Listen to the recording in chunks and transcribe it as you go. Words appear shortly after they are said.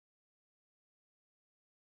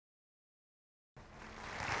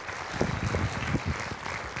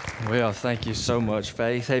Well, thank you so much,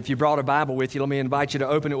 Faith. Hey, if you brought a Bible with you, let me invite you to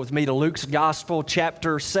open it with me to Luke's Gospel,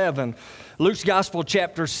 chapter 7. Luke's Gospel,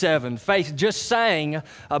 chapter 7. Faith just sang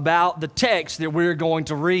about the text that we're going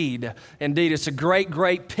to read. Indeed, it's a great,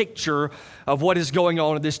 great picture of what is going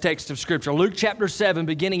on in this text of Scripture. Luke chapter 7,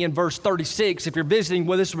 beginning in verse 36. If you're visiting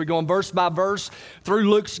with us, we're going verse by verse through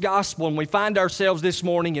Luke's Gospel, and we find ourselves this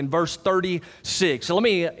morning in verse 36. So let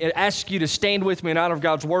me ask you to stand with me in honor of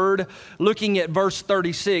God's Word. Looking at verse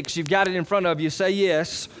 36, you've got it in front of you. Say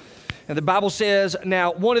yes. And the Bible says,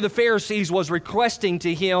 "Now one of the Pharisees was requesting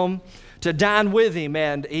to him to dine with him,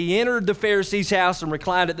 and he entered the Pharisee's house and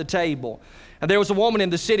reclined at the table. And there was a woman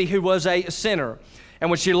in the city who was a sinner.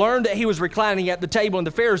 And when she learned that he was reclining at the table in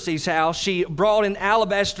the Pharisee's house, she brought an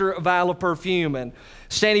alabaster vial of perfume, and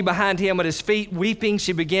standing behind him at his feet, weeping,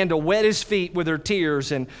 she began to wet his feet with her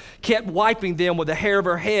tears and kept wiping them with the hair of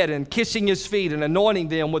her head and kissing his feet and anointing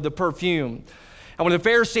them with the perfume. And when the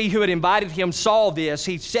Pharisee who had invited him saw this,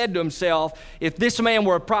 he said to himself, if this man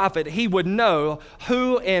were a prophet, he would know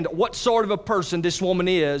who and what sort of a person this woman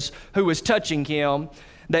is who is touching him,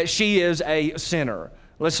 that she is a sinner."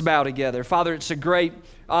 Let's bow together. Father, it's a great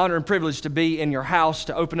honor and privilege to be in your house,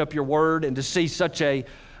 to open up your word, and to see such a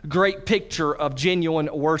great picture of genuine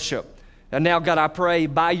worship. And now, God, I pray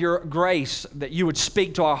by your grace that you would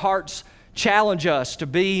speak to our hearts, challenge us to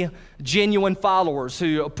be genuine followers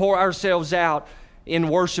who pour ourselves out in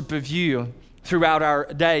worship of you throughout our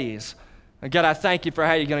days. And God, I thank you for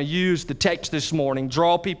how you're going to use the text this morning.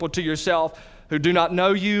 Draw people to yourself who do not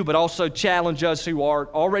know you, but also challenge us who are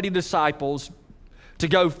already disciples to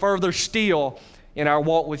go further still in our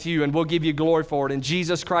walk with you, and we'll give you glory for it. In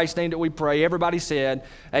Jesus Christ's name that we pray. Everybody said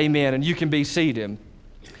amen, and you can be seated.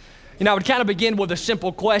 You know, I would kind of begin with a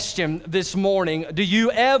simple question this morning. Do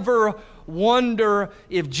you ever wonder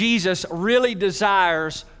if Jesus really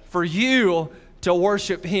desires for you to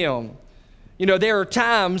worship him? You know, there are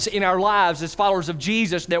times in our lives as followers of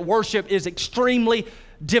Jesus that worship is extremely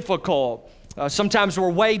difficult. Sometimes we're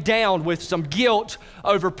weighed down with some guilt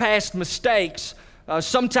over past mistakes.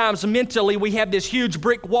 Sometimes mentally we have this huge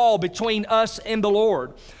brick wall between us and the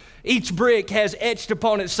Lord. Each brick has etched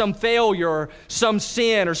upon it some failure, some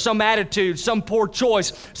sin, or some attitude, some poor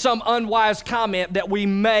choice, some unwise comment that we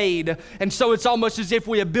made. And so it's almost as if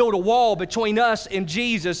we have built a wall between us and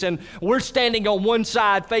Jesus, and we're standing on one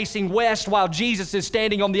side facing west while Jesus is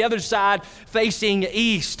standing on the other side facing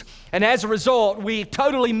east. And as a result, we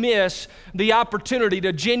totally miss the opportunity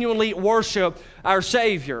to genuinely worship our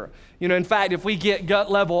Savior. You know, in fact, if we get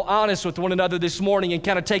gut level honest with one another this morning and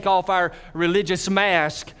kind of take off our religious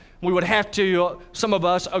mask, we would have to, some of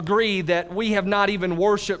us, agree that we have not even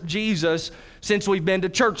worshiped Jesus since we've been to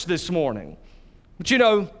church this morning. But you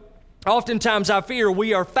know, oftentimes I fear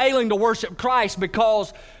we are failing to worship Christ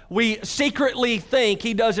because we secretly think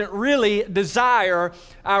he doesn't really desire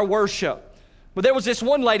our worship. But there was this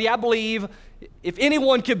one lady, I believe, if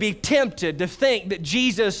anyone could be tempted to think that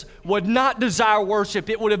Jesus would not desire worship,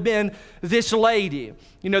 it would have been this lady.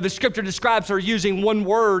 You know, the scripture describes her using one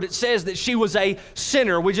word. It says that she was a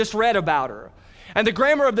sinner. We just read about her. And the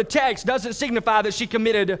grammar of the text doesn't signify that she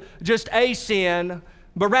committed just a sin,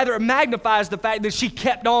 but rather it magnifies the fact that she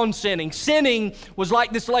kept on sinning. Sinning was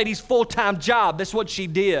like this lady's full-time job. That's what she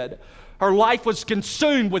did. Her life was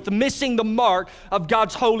consumed with missing the mark of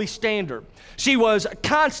God's holy standard. She was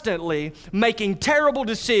constantly making terrible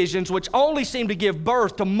decisions which only seemed to give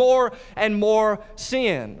birth to more and more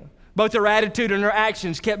sin. Both her attitude and her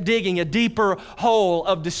actions kept digging a deeper hole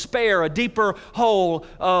of despair, a deeper hole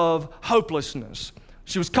of hopelessness.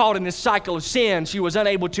 She was caught in this cycle of sin. She was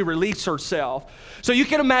unable to release herself. So you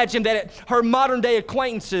can imagine that her modern day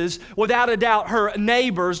acquaintances, without a doubt her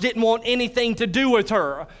neighbors, didn't want anything to do with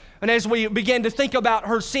her. And as we begin to think about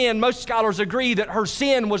her sin, most scholars agree that her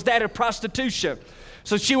sin was that of prostitution.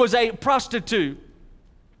 So she was a prostitute.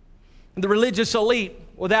 And the religious elite,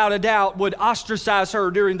 without a doubt, would ostracize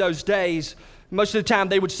her during those days. Most of the time,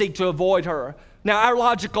 they would seek to avoid her. Now, our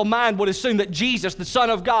logical mind would assume that Jesus, the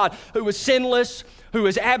Son of God, who was sinless, who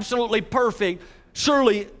is absolutely perfect,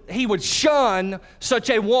 surely he would shun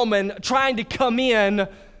such a woman trying to come in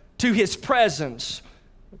to his presence.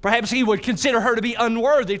 Perhaps he would consider her to be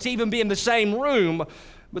unworthy to even be in the same room.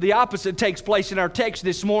 But the opposite takes place in our text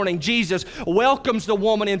this morning. Jesus welcomes the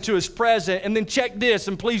woman into his presence. And then check this,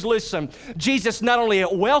 and please listen. Jesus not only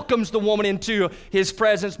welcomes the woman into his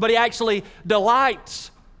presence, but he actually delights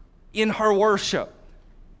in her worship.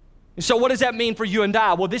 And so what does that mean for you and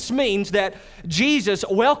I? Well, this means that Jesus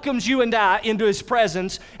welcomes you and I into his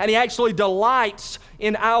presence, and he actually delights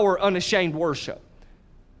in our unashamed worship.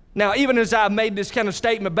 Now, even as I've made this kind of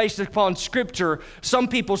statement based upon Scripture, some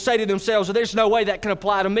people say to themselves, well, there's no way that can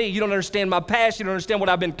apply to me. You don't understand my past. You don't understand what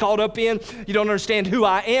I've been caught up in. You don't understand who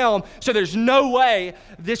I am. So there's no way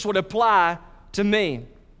this would apply to me.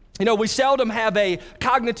 You know, we seldom have a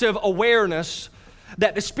cognitive awareness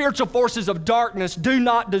that the spiritual forces of darkness do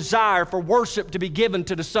not desire for worship to be given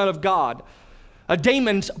to the Son of God. A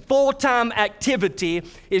demon's full-time activity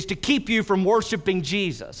is to keep you from worshiping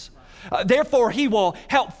Jesus. Therefore, he will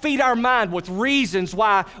help feed our mind with reasons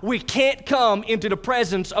why we can't come into the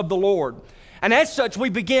presence of the Lord. And as such, we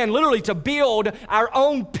begin literally to build our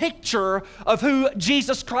own picture of who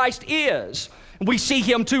Jesus Christ is. We see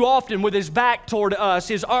him too often with his back toward us,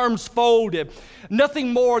 his arms folded,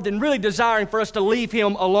 nothing more than really desiring for us to leave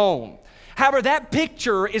him alone. However, that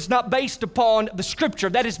picture is not based upon the Scripture.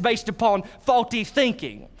 That is based upon faulty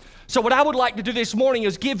thinking. So what I would like to do this morning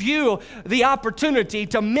is give you the opportunity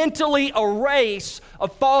to mentally erase a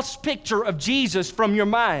false picture of Jesus from your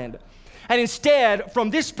mind. And instead,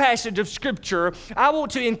 from this passage of Scripture, I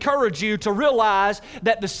want to encourage you to realize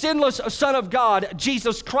that the sinless Son of God,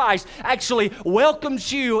 Jesus Christ, actually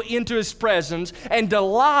welcomes you into his presence and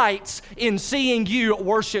delights in seeing you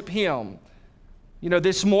worship him. You know,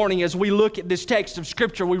 this morning as we look at this text of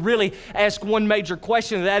Scripture, we really ask one major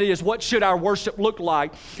question, and that is, what should our worship look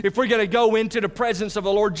like? If we're going to go into the presence of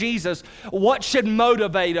the Lord Jesus, what should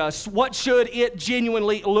motivate us? What should it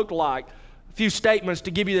genuinely look like? A few statements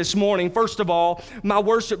to give you this morning. First of all, my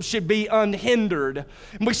worship should be unhindered.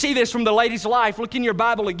 And we see this from the lady's life. Look in your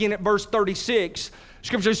Bible again at verse 36.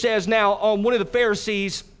 Scripture says, now, one of the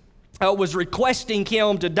Pharisees was requesting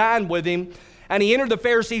him to dine with him, and he entered the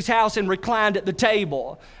Pharisee's house and reclined at the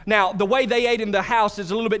table. Now, the way they ate in the house is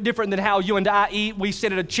a little bit different than how you and I eat. We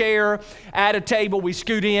sit at a chair, at a table, we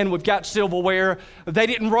scoot in, we've got silverware. They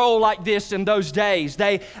didn't roll like this in those days.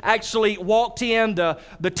 They actually walked in.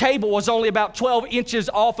 The table was only about 12 inches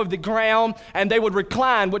off of the ground, and they would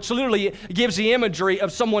recline, which literally gives the imagery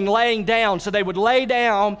of someone laying down. So they would lay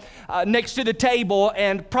down next to the table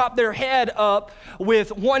and prop their head up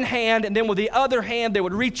with one hand, and then with the other hand, they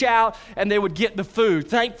would reach out and they would get the food.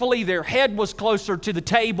 Thankfully, their head was closer to the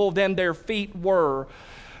table than their feet were.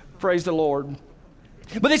 Praise the Lord.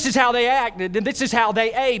 But this is how they acted, and this is how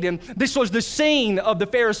they ate, and this was the scene of the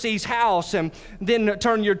Pharisee's house. And then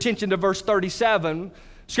turn your attention to verse 37.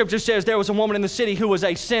 Scripture says, there was a woman in the city who was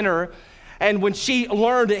a sinner, and when she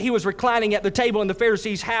learned that he was reclining at the table in the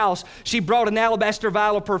Pharisee's house, she brought an alabaster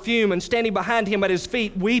vial of perfume, and standing behind him at his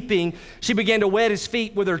feet, weeping, she began to wet his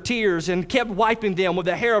feet with her tears and kept wiping them with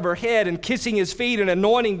the hair of her head and kissing his feet and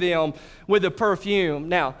anointing them with the perfume.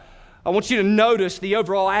 Now, I want you to notice the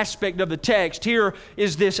overall aspect of the text. Here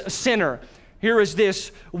is this sinner. Here is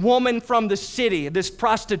this woman from the city, this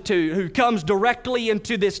prostitute who comes directly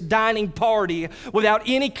into this dining party without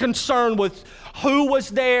any concern with who was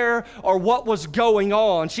there or what was going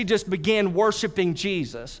on. She just began worshiping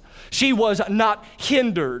Jesus. She was not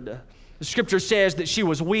hindered. The Scripture says that she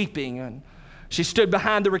was weeping, and she stood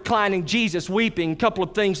behind the reclining Jesus weeping. A couple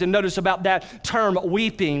of things to notice about that term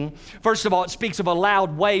weeping. First of all, it speaks of a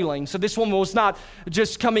loud wailing. So this woman was not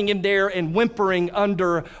just coming in there and whimpering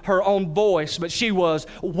under her own voice, but she was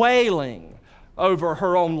wailing over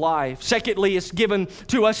her own life. Secondly, it's given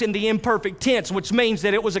to us in the imperfect tense, which means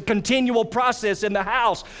that it was a continual process in the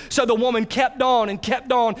house. So the woman kept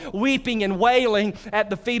on weeping and wailing at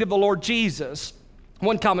the feet of the Lord Jesus.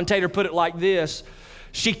 One commentator put it like this: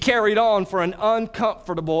 she carried on for an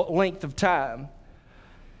uncomfortable length of time.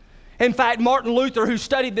 In fact, Martin Luther, who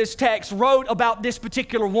studied this text, wrote about this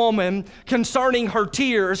particular woman concerning her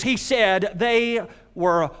tears. He said they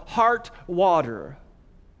were heart water.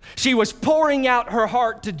 She was pouring out her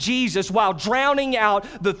heart to Jesus while drowning out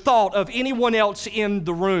the thought of anyone else in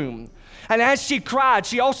the room. And as she cried,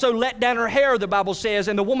 she also let down her hair, the Bible says,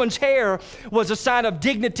 and the woman's hair was a sign of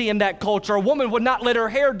dignity in that culture. A woman would not let her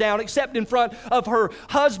hair down except in front of her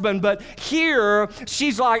husband. But here,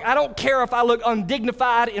 she's like, I don't care if I look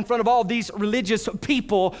undignified in front of all these religious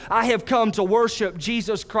people. I have come to worship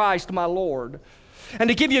Jesus Christ, my Lord. And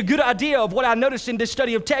to give you a good idea of what I noticed in this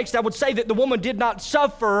study of text, I would say that the woman did not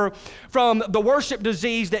suffer from the worship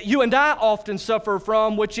disease that you and I often suffer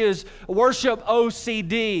from, which is worship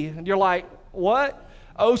OCD. And you're like, what?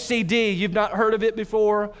 OCD, you've not heard of it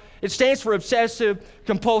before? It stands for obsessive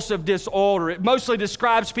compulsive disorder. It mostly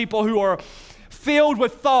describes people who are filled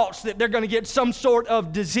with thoughts that they're going to get some sort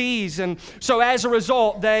of disease. And so as a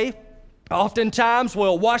result, they oftentimes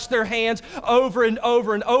will wash their hands over and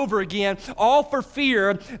over and over again, all for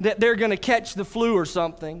fear that they're going to catch the flu or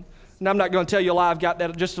something. And I'm not going to tell you a lie. I've got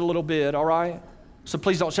that just a little bit, all right? So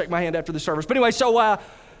please don't shake my hand after the service. But anyway, so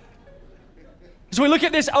As we look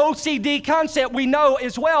at this OCD concept, we know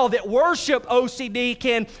as well that worship OCD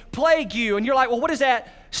can plague you. And you're like, well, what does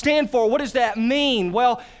that stand for? What does that mean?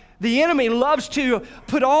 Well, the enemy loves to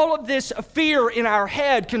put all of this fear in our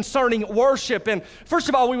head concerning worship. And first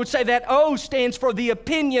of all, we would say that O stands for the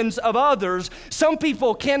opinions of others. Some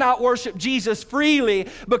people cannot worship Jesus freely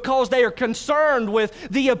because they are concerned with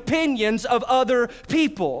the opinions of other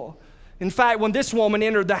people. In fact, when this woman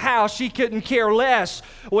entered the house, she couldn't care less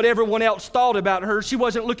what everyone else thought about her. She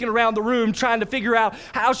wasn't looking around the room trying to figure out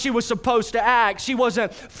how she was supposed to act. She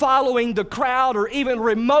wasn't following the crowd or even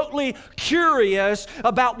remotely curious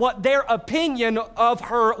about what their opinion of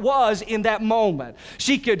her was in that moment.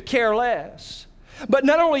 She could care less. But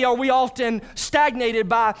not only are we often stagnated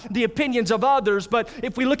by the opinions of others, but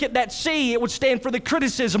if we look at that C, it would stand for the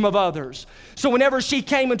criticism of others. So whenever she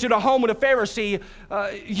came into the home of a Pharisee,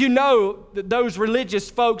 you know that those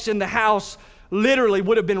religious folks in the house literally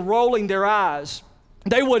would have been rolling their eyes.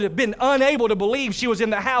 They would have been unable to believe she was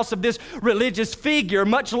in the house of this religious figure,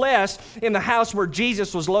 much less in the house where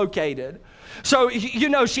Jesus was located. So, you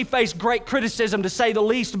know, she faced great criticism, to say the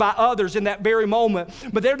least, by others in that very moment.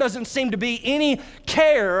 But there doesn't seem to be any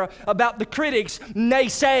care about the critics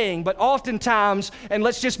naysaying. But oftentimes, and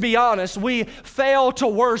let's just be honest, we fail to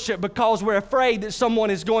worship because we're afraid that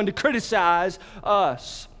someone is going to criticize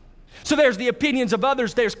us. So there's the opinions of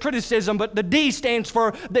others, there's criticism, but the D stands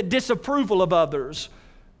for the disapproval of others.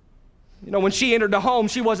 You know, when she entered the home,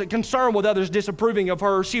 she wasn't concerned with others disapproving of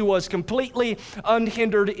her. She was completely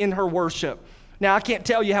unhindered in her worship. Now, I can't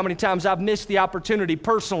tell you how many times I've missed the opportunity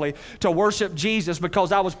personally to worship Jesus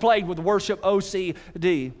because I was plagued with worship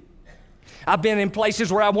OCD. I've been in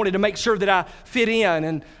places where I wanted to make sure that I fit in,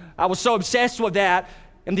 and I was so obsessed with that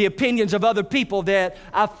and the opinions of other people that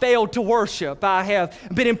I failed to worship. I have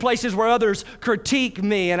been in places where others critique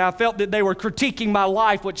me, and I felt that they were critiquing my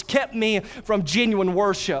life, which kept me from genuine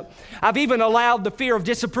worship. I've even allowed the fear of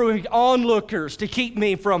disapproving onlookers to keep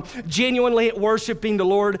me from genuinely worshiping the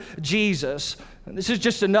Lord Jesus. And this is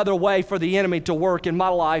just another way for the enemy to work in my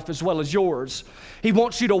life as well as yours. He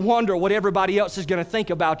wants you to wonder what everybody else is going to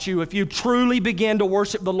think about you if you truly begin to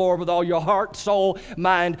worship the Lord with all your heart, soul,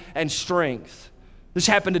 mind, and strength. This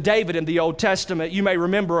happened to David in the Old Testament. You may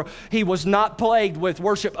remember he was not plagued with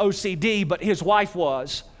worship OCD, but his wife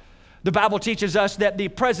was. The Bible teaches us that the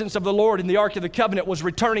presence of the Lord in the Ark of the Covenant was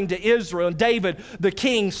returning to Israel. And David, the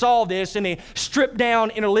king, saw this, and he stripped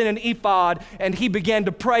down in a linen ephod, and he began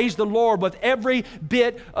to praise the Lord with every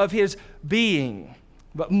bit of his being.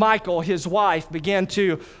 But Michal, his wife, began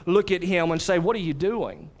to look at him and say, "What are you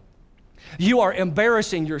doing? You are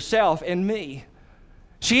embarrassing yourself and me."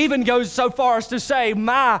 She even goes so far as to say,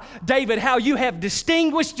 "My David, how you have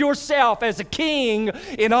distinguished yourself as a king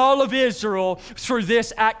in all of Israel through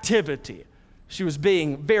this activity." She was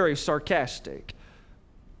being very sarcastic.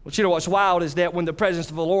 But you know what's wild is that when the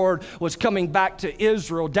presence of the Lord was coming back to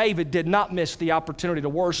Israel, David did not miss the opportunity to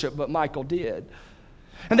worship, but Michal did.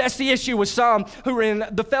 And that's the issue with some who are in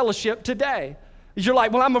the fellowship today. You're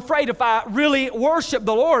like, "Well, I'm afraid if I really worship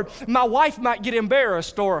the Lord, my wife might get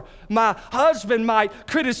embarrassed, or my husband might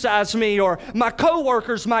criticize me, or my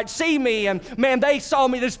coworkers might see me, and man, they saw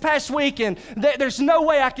me this past week, and there's no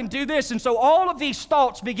way I can do this." And so all of these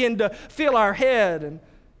thoughts begin to fill our head. And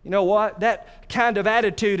you know what? That kind of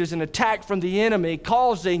attitude is an attack from the enemy,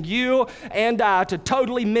 causing you and I to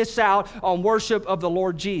totally miss out on worship of the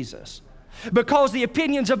Lord Jesus. Because the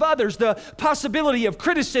opinions of others, the possibility of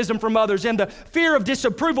criticism from others, and the fear of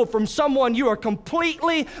disapproval from someone, you are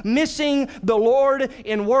completely missing the Lord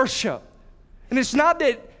in worship. And it's not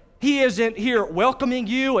that He isn't here welcoming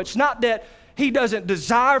you. It's not that He doesn't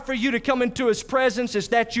desire for you to come into His presence. It's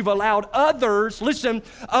that you've allowed others, listen,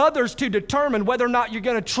 others to determine whether or not you're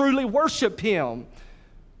going to truly worship Him.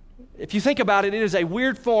 If you think about it, it is a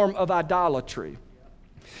weird form of idolatry.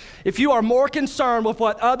 If you are more concerned with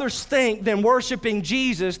what others think than worshiping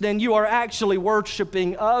Jesus, then you are actually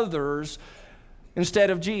worshiping others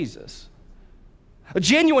instead of Jesus. A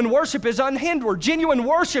genuine worship is unhindered. Genuine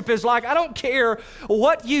worship is like, I don't care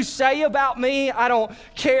what you say about me. I don't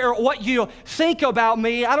care what you think about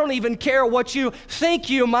me. I don't even care what you think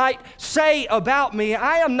you might say about me.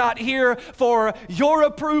 I am not here for your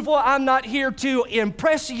approval. I'm not here to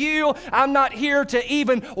impress you. I'm not here to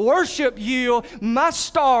even worship you. My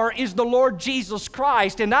star is the Lord Jesus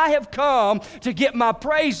Christ, and I have come to get my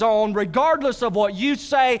praise on regardless of what you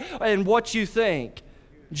say and what you think.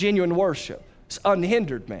 Genuine worship. It's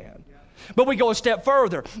unhindered, man. But we go a step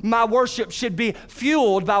further. My worship should be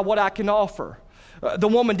fueled by what I can offer. The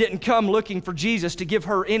woman didn't come looking for Jesus to give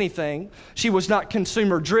her anything. She was not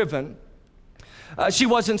consumer driven. She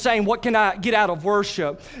wasn't saying, what can I get out of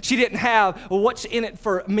worship? She didn't have, well, what's in it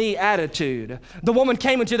for me attitude. The woman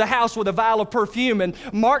came into the house with a vial of perfume, and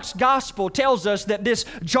Mark's gospel tells us that this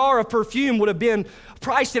jar of perfume would have been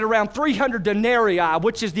priced at around 300 denarii,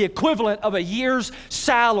 which is the equivalent of a year's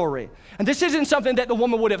salary. And this isn't something that the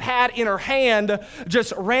woman would have had in her hand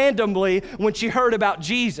just randomly when she heard about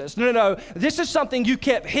Jesus. No. This is something you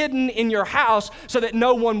kept hidden in your house so that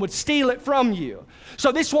no one would steal it from you.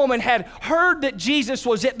 So this woman had heard that Jesus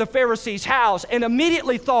was at the Pharisee's house and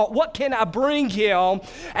immediately thought, what can I bring him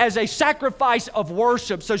as a sacrifice of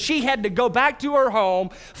worship? So she had to go back to her home,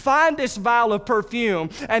 find this vial of perfume,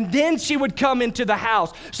 and then she would come into the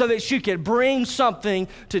house so that she could bring something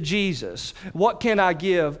to Jesus. What can I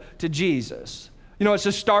give to Jesus? You know, it's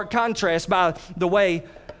a stark contrast by the way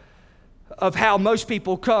of how most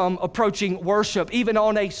people come approaching worship, even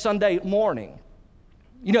on a Sunday morning.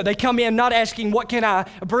 You know, they come in not asking, what can I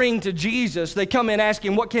bring to Jesus? They come in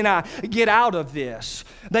asking, what can I get out of this?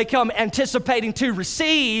 They come anticipating to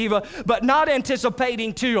receive, but not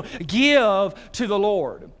anticipating to give to the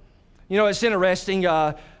Lord. You know, it's interesting,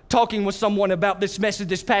 talking with someone about this message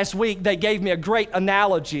this past week, they gave me a great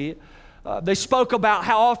analogy. They spoke about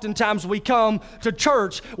how oftentimes we come to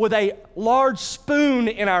church with a large spoon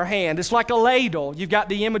in our hand. It's like a ladle. You've got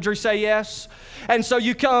the imagery, say yes? And so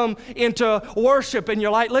you come into worship and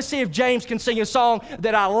you're like, let's see if James can sing a song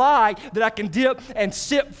that I like, that I can dip and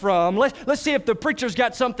sip from. Let's see if the preacher's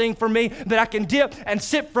got something for me that I can dip and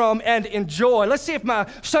sip from and enjoy. Let's see if my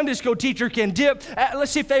Sunday school teacher can dip.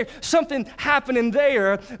 Let's see if there's something happening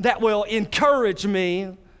there that will encourage me.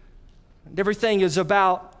 And everything is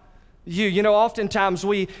about you. You know, oftentimes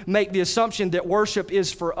we make the assumption that worship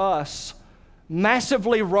is for us.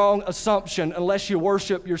 Massively wrong assumption unless you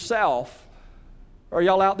worship yourself. Are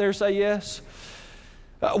y'all out there say yes?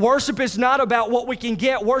 Worship is not about what we can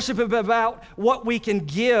get. Worship is about what we can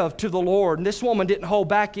give to the Lord. And this woman didn't hold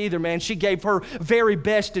back either, man. She gave her very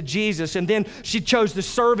best to Jesus. And then she chose to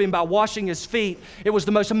serve him by washing his feet. It was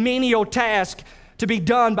the most menial task to be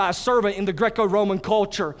done by a servant in the Greco-Roman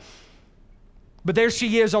culture. But there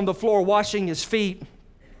she is on the floor washing his feet.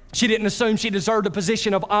 She didn't assume she deserved a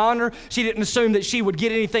position of honor. She didn't assume that she would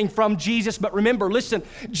get anything from Jesus. But remember, listen,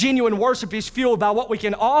 genuine worship is fueled by what we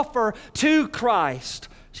can offer to Christ.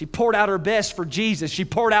 She poured out her best for Jesus. She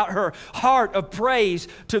poured out her heart of praise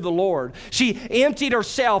to the Lord. She emptied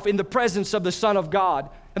herself in the presence of the Son of God.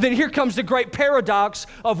 And then here comes the great paradox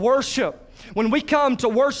of worship. When we come to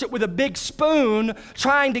worship with a big spoon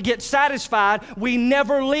trying to get satisfied, we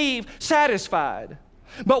never leave satisfied.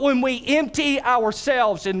 But when we empty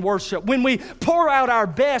ourselves in worship, when we pour out our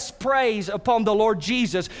best praise upon the Lord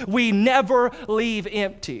Jesus, we never leave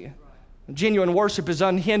empty. Genuine worship is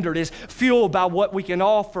unhindered, is fueled by what we can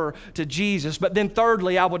offer to Jesus. But then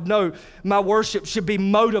thirdly, I would note my worship should be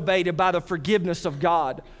motivated by the forgiveness of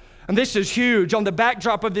God. And this is huge. On the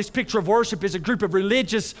backdrop of this picture of worship is a group of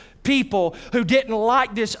religious people who didn't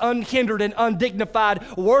like this unhindered and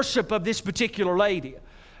undignified worship of this particular lady.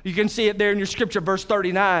 You can see it there in your scripture, verse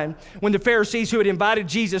 39. When the Pharisees who had invited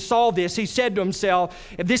Jesus saw this, he said to himself,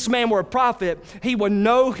 if this man were a prophet, he would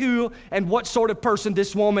know who and what sort of person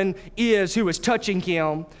this woman is who is touching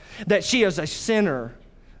him, that she is a sinner.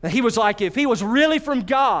 And he was like, if he was really from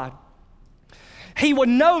God, he would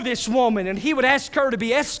know this woman and he would ask her to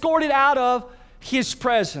be escorted out of his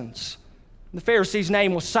presence. The Pharisee's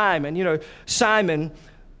name was Simon. You know, Simon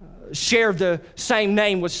shared the same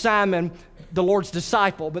name with Simon, the Lord's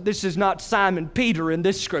disciple, but this is not Simon Peter in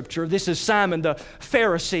this scripture. This is Simon the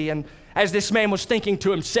Pharisee. And as this man was thinking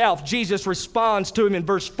to himself, Jesus responds to him in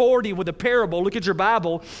verse 40 with a parable. Look at your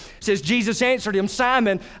Bible. It says, Jesus answered him,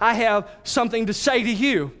 Simon, I have something to say to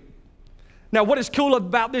you. Now, what is cool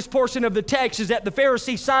about this portion of the text is that the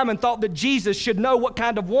Pharisee Simon thought that Jesus should know what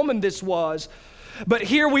kind of woman this was. But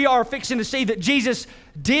here we are fixing to see that Jesus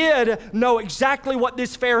did know exactly what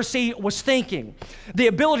this Pharisee was thinking. The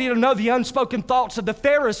ability to know the unspoken thoughts of the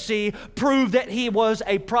Pharisee proved that he was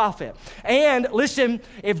a prophet. And listen,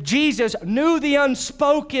 if Jesus knew the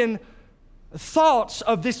unspoken thoughts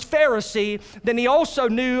of this Pharisee, then he also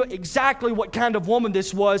knew exactly what kind of woman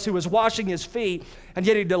this was who was washing his feet, and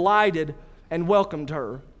yet he delighted and welcomed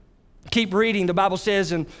her. Keep reading. The Bible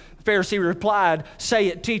says, and the Pharisee replied, say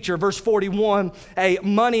it, teacher. Verse 41, a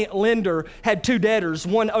money lender had two debtors.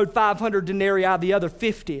 One owed 500 denarii, the other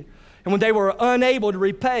 50. And when they were unable to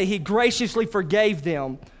repay, he graciously forgave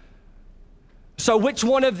them. So which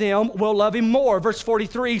one of them will love him more? Verse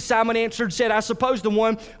 43, Simon answered, said, I suppose the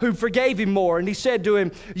one who forgave him more. And he said to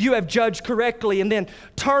him, you have judged correctly. And then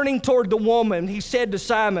turning toward the woman, he said to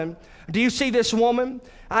Simon, Do you see this woman?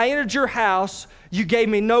 I entered your house. You gave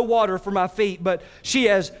me no water for my feet, but she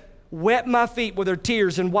has wet my feet with her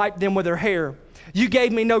tears and wiped them with her hair. You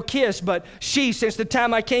gave me no kiss, but she, since the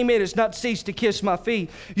time I came in, has not ceased to kiss my feet.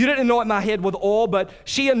 You didn't anoint my head with oil, but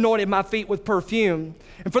she anointed my feet with perfume.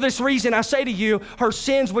 And for this reason, I say to you, her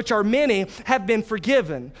sins, which are many, have been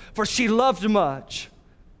forgiven, for she loved much.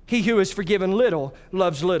 He who is forgiven little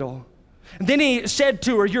loves little. And then he said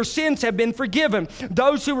to her, your sins have been forgiven.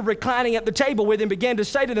 Those who were reclining at the table with him began to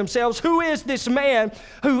say to themselves, who is this man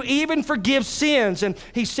who even forgives sins? And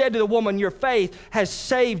he said to the woman, your faith has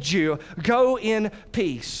saved you. Go in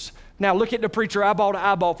peace. Now look at the preacher eyeball to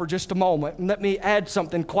eyeball for just a moment, and let me add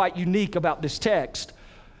something quite unique about this text.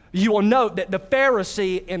 You will note that the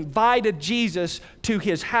Pharisee invited Jesus to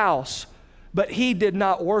his house, but he did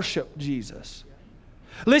not worship Jesus.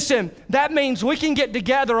 Listen, that means we can get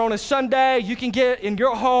together on a Sunday, you can get in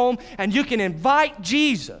your home, and you can invite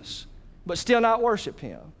Jesus, but still not worship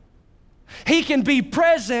him. He can be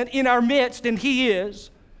present in our midst, and he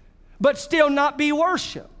is, but still not be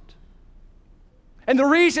worshiped. And the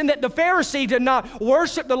reason that the Pharisee did not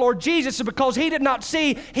worship the Lord Jesus is because he did not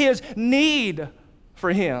see his need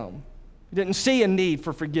for him. He didn't see a need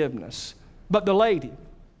for forgiveness. But the lady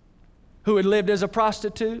who had lived as a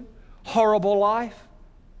prostitute, horrible life,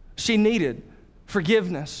 she needed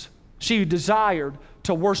forgiveness. She desired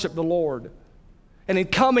to worship the Lord. And in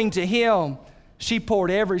coming to him, she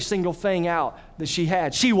poured every single thing out that she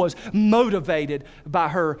had. She was motivated by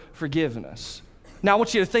her forgiveness. Now, I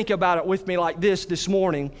want you to think about it with me like this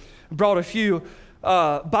morning. I brought a few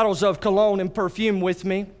bottles of cologne and perfume with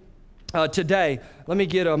me today. Let me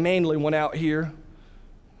get a manly one out here.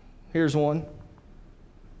 Here's one.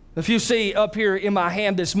 If you see up here in my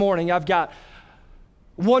hand this morning, I've got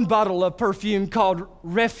one bottle of perfume called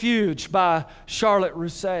Refuge by Charlotte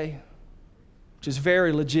Russe, which is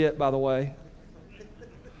very legit, by the way.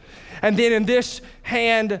 And then in this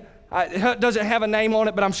hand, it doesn't have a name on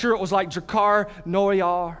it, but I'm sure it was like Drakkar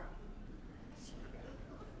Noir.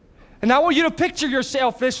 And I want you to picture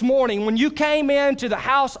yourself this morning when you came into the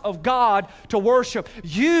house of God to worship.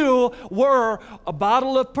 You were a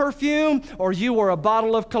bottle of perfume or you were a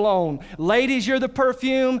bottle of cologne. Ladies, you're the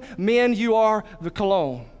perfume. Men, you are the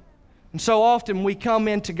cologne. And so often we come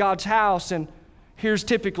into God's house and here's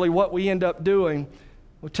typically what we end up doing.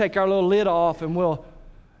 We'll take our little lid off and we'll,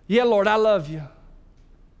 yeah, Lord, I love you.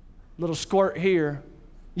 Little squirt here.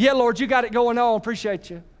 Yeah, Lord, you got it going on. Appreciate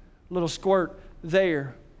you. Little squirt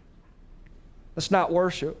there. That's not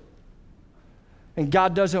worship. And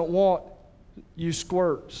God doesn't want you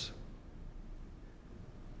squirts.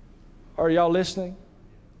 Are y'all listening?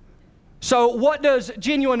 So what does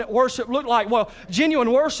genuine worship look like? Well,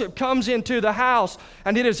 genuine worship comes into the house,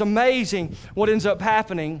 and it is amazing what ends up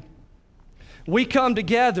happening. We come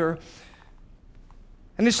together,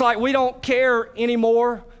 and it's like we don't care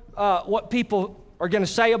anymore what people are going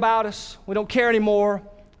to say about us. We don't care anymore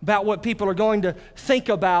about what people are going to think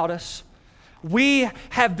about us. We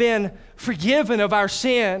have been forgiven of our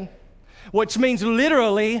sin, which means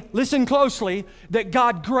literally, listen closely, that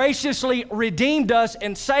God graciously redeemed us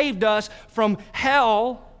and saved us from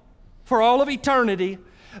hell for all of eternity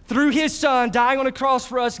through His Son dying on a cross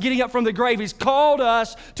for us, getting up from the grave. He's called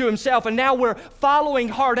us to Himself, and now we're following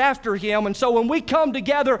hard after Him. And so when we come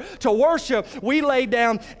together to worship, we lay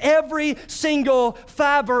down every single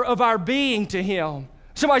fiber of our being to Him.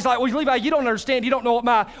 Somebody's like, well, Levi, you don't understand. You don't know what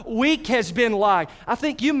my week has been like. I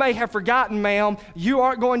think you may have forgotten, ma'am, you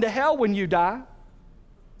aren't going to hell when you die.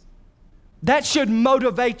 That should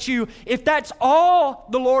motivate you. If that's all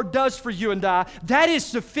the Lord does for you and I, that is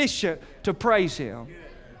sufficient to praise Him.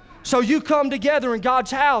 So you come together in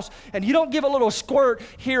God's house, and you don't give a little squirt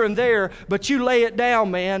here and there, but you lay it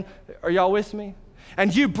down, man. Are y'all with me?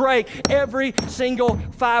 And you break every single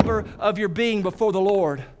fiber of your being before the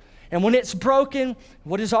Lord. And when it's broken,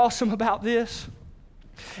 what is awesome about this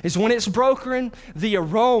is when it's broken, the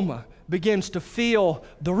aroma begins to fill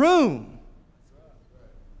the room.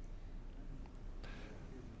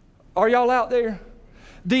 Are y'all out there?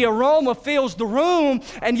 The aroma fills the room,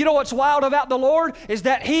 and you know what's wild about the Lord is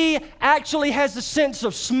that He actually has the sense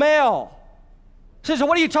of smell. So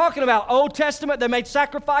what are you talking about? Old Testament, they made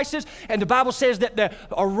sacrifices, and the Bible says that the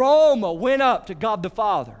aroma went up to God the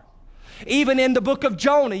Father. Even in the book of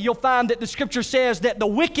Jonah, you'll find that the scripture says that the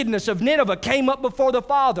wickedness of Nineveh came up before the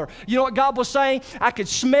Father. You know what God was saying? I could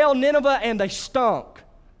smell Nineveh and they stunk.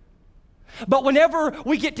 But whenever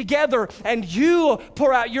we get together and you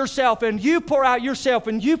pour out yourself and you pour out yourself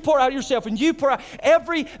and you pour out yourself and you pour out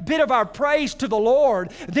every bit of our praise to the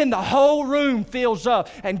Lord, then the whole room fills up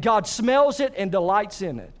and God smells it and delights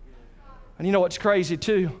in it. And you know what's crazy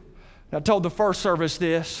too? I told the first service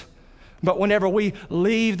this, but whenever we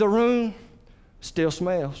leave the room, still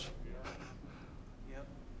smells. Yep.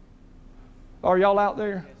 Are y'all out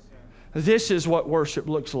there? Yes, This is what worship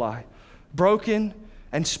looks like. Broken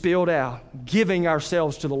and spilled out, giving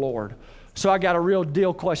ourselves to the Lord. So I got a real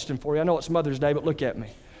deal question for you. I know it's Mother's Day, but look at me.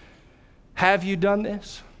 Have you done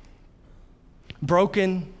this?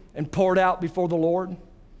 Broken and poured out before the Lord,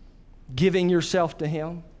 giving yourself to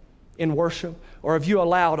Him in worship? Or have you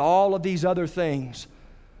allowed all of these other things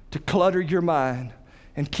to clutter your mind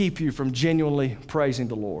and keep you from genuinely praising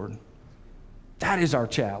the Lord? That is our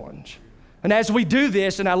challenge. And as we do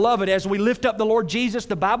this, and I love it, as we lift up the Lord Jesus,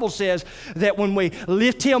 the Bible says that when we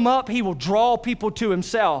lift Him up, He will draw people to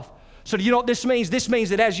Himself. So do you know what this means? This means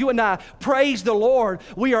that as you and I praise the Lord,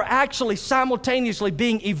 we are actually simultaneously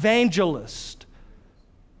being evangelists.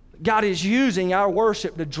 God is using our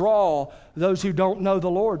worship to draw those who don't know the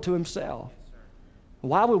Lord to Himself.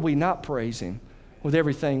 Why would we not praise Him with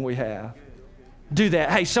everything we have? Do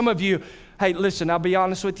that. Hey, some of you, hey, listen, I'll be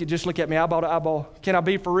honest with you. Just look at me eyeball to eyeball. Can I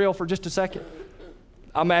be for real for just a second?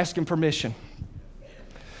 I'm asking permission.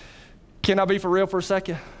 Can I be for real for a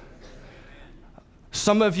second?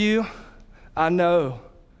 Some of you, I know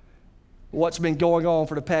what's been going on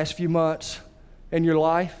for the past few months in your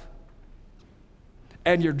life,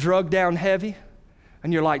 and you're drugged down heavy,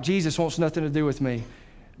 and you're like, Jesus wants nothing to do with me.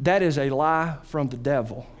 That is a lie from the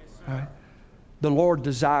devil. Right? The Lord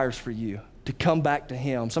desires for you to come back to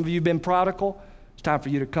Him. Some of you have been prodigal. It's time for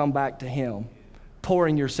you to come back to Him,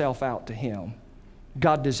 pouring yourself out to Him.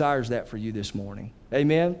 God desires that for you this morning.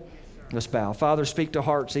 Amen? Let's bow. Father, speak to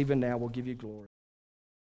hearts even now. We'll give you glory.